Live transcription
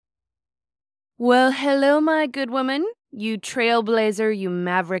Well, hello, my good woman. You trailblazer, you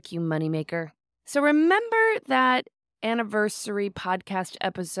maverick, you moneymaker. So remember that anniversary podcast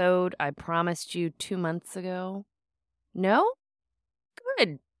episode I promised you 2 months ago? No?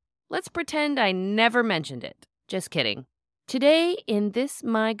 Good. Let's pretend I never mentioned it. Just kidding. Today, in this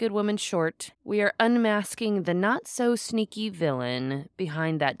My Good Woman short, we are unmasking the not-so-sneaky villain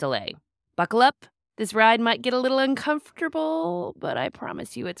behind that delay. Buckle up. This ride might get a little uncomfortable, but I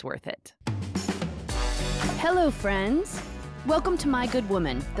promise you it's worth it. Hello, friends. Welcome to My Good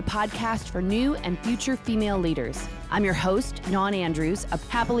Woman, the podcast for new and future female leaders. I'm your host, Dawn Andrews, a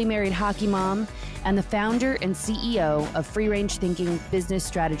happily married hockey mom, and the founder and CEO of Free Range Thinking Business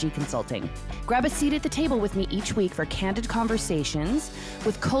Strategy Consulting. Grab a seat at the table with me each week for candid conversations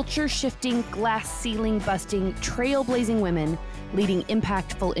with culture-shifting, glass-ceiling-busting, trailblazing women leading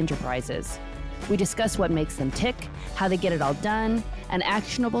impactful enterprises. We discuss what makes them tick, how they get it all done, and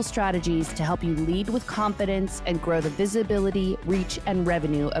actionable strategies to help you lead with confidence and grow the visibility, reach, and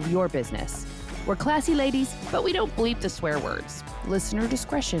revenue of your business. We're classy ladies, but we don't bleep the swear words. Listener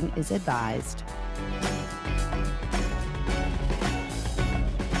discretion is advised.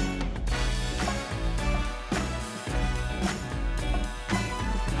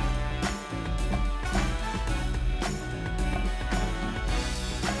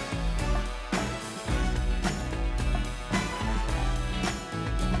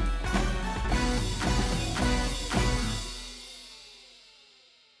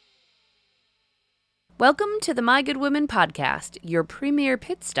 Welcome to the My Good Woman podcast, your premier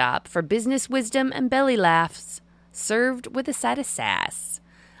pit stop for business wisdom and belly laughs, served with a side of sass.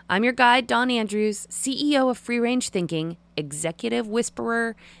 I'm your guide, Dawn Andrews, CEO of Free Range Thinking, executive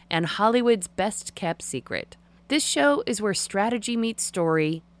whisperer, and Hollywood's best-kept secret. This show is where strategy meets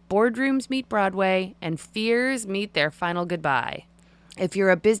story, boardrooms meet Broadway, and fears meet their final goodbye. If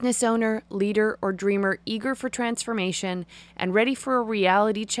you're a business owner, leader, or dreamer eager for transformation and ready for a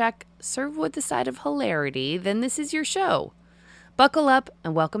reality check served with a side of hilarity, then this is your show. Buckle up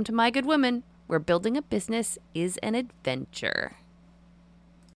and welcome to My Good Woman, where building a business is an adventure.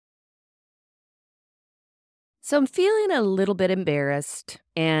 So I'm feeling a little bit embarrassed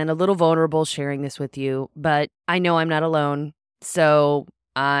and a little vulnerable sharing this with you, but I know I'm not alone. So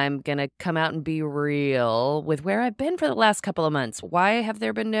I'm going to come out and be real with where I've been for the last couple of months. Why have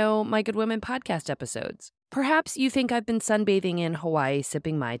there been no My Good Women podcast episodes? Perhaps you think I've been sunbathing in Hawaii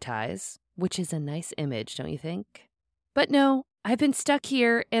sipping Mai Tais, which is a nice image, don't you think? But no, I've been stuck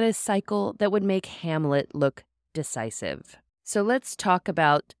here in a cycle that would make Hamlet look decisive. So let's talk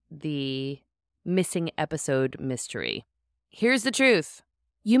about the missing episode mystery. Here's the truth.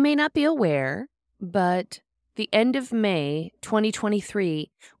 You may not be aware, but the end of May 2023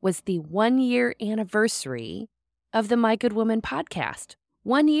 was the 1-year anniversary of the My Good Woman podcast.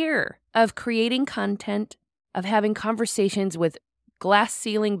 1 year of creating content, of having conversations with glass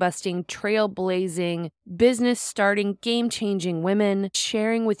ceiling busting, trailblazing, business starting, game-changing women,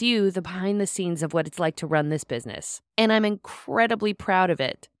 sharing with you the behind the scenes of what it's like to run this business. And I'm incredibly proud of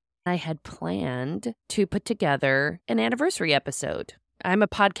it. I had planned to put together an anniversary episode. I'm a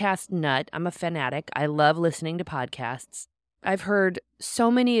podcast nut. I'm a fanatic. I love listening to podcasts. I've heard so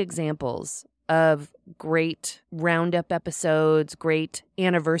many examples of great roundup episodes, great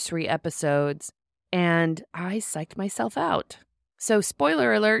anniversary episodes, and I psyched myself out. So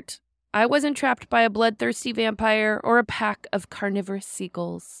spoiler alert, I wasn't trapped by a bloodthirsty vampire or a pack of carnivorous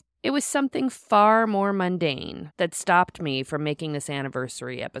seagulls. It was something far more mundane that stopped me from making this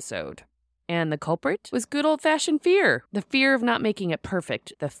anniversary episode. And the culprit was good old-fashioned fear. The fear of not making it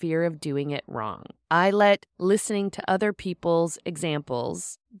perfect. The fear of doing it wrong. I let listening to other people's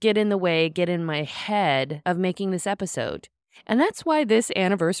examples get in the way, get in my head of making this episode. And that's why this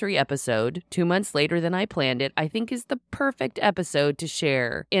anniversary episode, 2 months later than I planned it, I think is the perfect episode to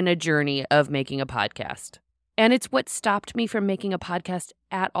share in a journey of making a podcast. And it's what stopped me from making a podcast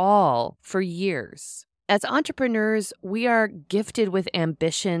at all for years. As entrepreneurs, we are gifted with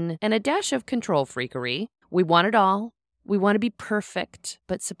ambition and a dash of control freakery. We want it all. We want to be perfect.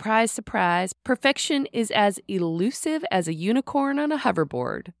 But surprise, surprise, perfection is as elusive as a unicorn on a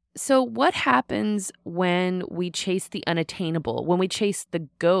hoverboard. So what happens when we chase the unattainable, when we chase the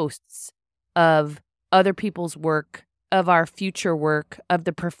ghosts of other people's work, of our future work, of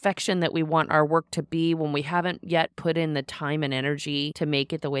the perfection that we want our work to be when we haven't yet put in the time and energy to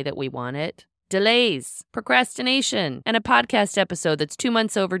make it the way that we want it? Delays, procrastination, and a podcast episode that's 2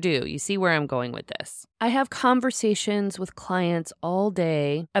 months overdue. You see where I'm going with this. I have conversations with clients all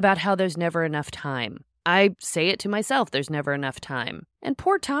day about how there's never enough time. I say it to myself, there's never enough time. And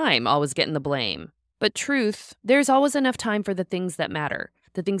poor time always getting the blame. But truth, there's always enough time for the things that matter.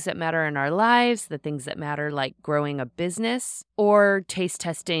 the things that matter in our lives, the things that matter like growing a business, or taste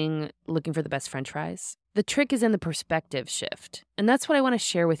testing, looking for the best French fries. The trick is in the perspective shift. And that's what I want to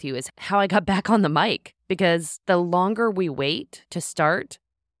share with you is how I got back on the mic. Because the longer we wait to start,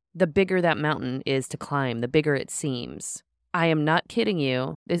 the bigger that mountain is to climb, the bigger it seems. I am not kidding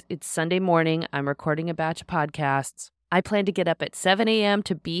you. It's Sunday morning. I'm recording a batch of podcasts. I plan to get up at 7 a.m.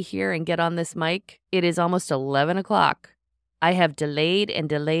 to be here and get on this mic. It is almost 11 o'clock. I have delayed and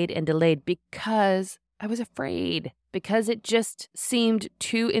delayed and delayed because I was afraid, because it just seemed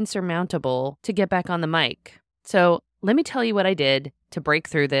too insurmountable to get back on the mic. So let me tell you what I did to break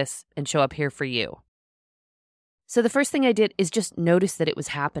through this and show up here for you. So the first thing I did is just notice that it was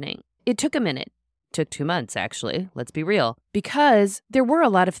happening. It took a minute. Took 2 months, actually. Let's be real. Because there were a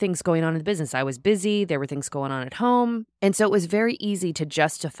lot of things going on in the business. I was busy. There were things going on at home. And so it was very easy to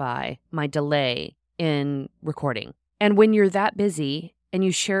justify my delay in recording. And when you're that busy and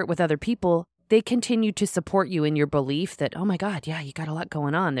you share it with other people, they continue to support you in your belief that, oh my God, yeah, you got a lot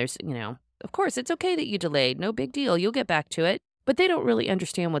going on. There's, of course, it's okay that you delayed. No big deal. You'll get back to it. But they don't really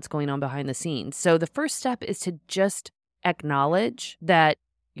understand what's going on behind the scenes. So the first step is to just acknowledge that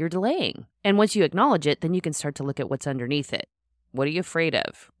you're delaying. And once you acknowledge it, then you can start to look at what's underneath it. What are you afraid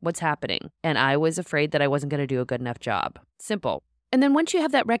of? What's happening? And I was afraid that I wasn't going to do a good enough job. Simple. And then once you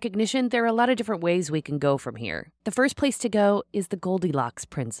have that recognition, there are a lot of different ways we can go from here. The first place to go is the Goldilocks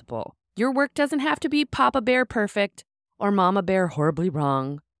principle. Your work doesn't have to be Papa Bear perfect or Mama Bear horribly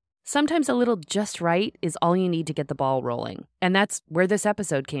wrong. Sometimes a little just right is all you need to get the ball rolling. And that's where this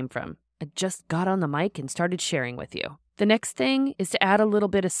episode came from. I just got on the mic and started sharing with you. The next thing is to add a little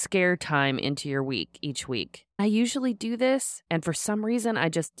bit of scare time into your week each week. I usually do this, and for some reason, I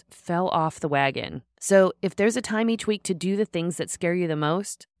just fell off the wagon. So if there's a time each week to do the things that scare you the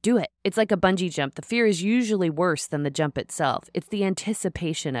most, do it. It's like a bungee jump. The fear is usually worse than the jump itself. It's the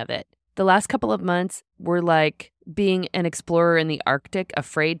anticipation of it. The last couple of months were like being an explorer in the Arctic,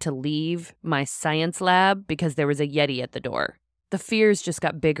 afraid to leave my science lab because there was a Yeti at the door. The fears just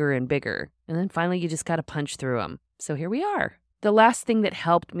got bigger and bigger, and then finally you just got to punch through them. So here we are. The last thing that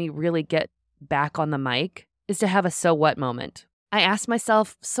helped me really get back on the mic is to have a so what moment. I asked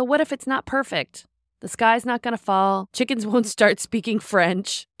myself, so what if it's not perfect? The sky's not going to fall, chickens won't start speaking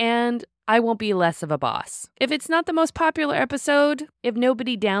French, and I won't be less of a boss. If it's not the most popular episode, if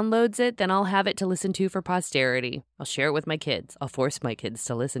nobody downloads it, then I'll have it to listen to for posterity. I'll share it with my kids. I'll force my kids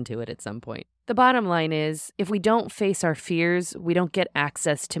to listen to it at some point. The bottom line is, if we don't face our fears, we don't get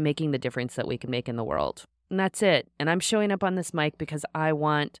access to making the difference that we can make in the world. And that's it. And I'm showing up on this mic because I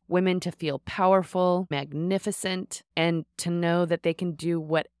want women to feel powerful, magnificent, and to know that they can do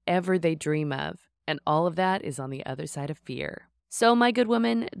whatever they dream of. And all of that is on the other side of fear. So, my good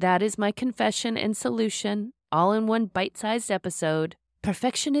woman, that is my confession and solution, all in one bite-sized episode.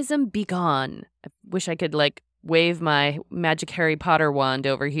 Perfectionism be gone. I wish I could, wave my magic Harry Potter wand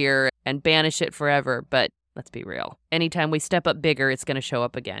over here and banish it forever, but let's be real. Anytime we step up bigger, it's going to show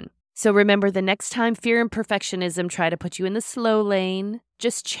up again. So remember, the next time fear and perfectionism try to put you in the slow lane,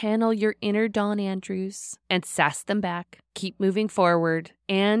 just channel your inner Dawn Andrews and sass them back. Keep moving forward,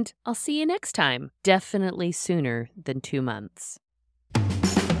 and I'll see you next time. Definitely sooner than 2 months.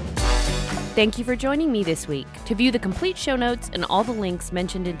 Thank you for joining me this week. To view the complete show notes and all the links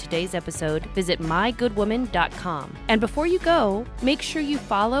mentioned in today's episode, visit mygoodwoman.com. And before you go, make sure you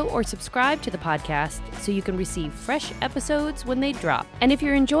follow or subscribe to the podcast so you can receive fresh episodes when they drop. And if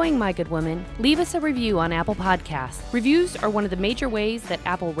you're enjoying My Good Woman, leave us a review on Apple Podcasts. Reviews are one of the major ways that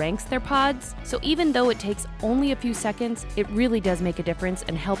Apple ranks their pods, so even though it takes only a few seconds, it really does make a difference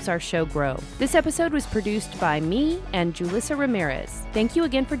and helps our show grow. This episode was produced by me and Julissa Ramirez. Thank you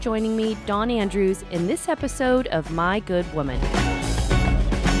again for joining me, Dawn Andrews, in this episode of My Good Woman.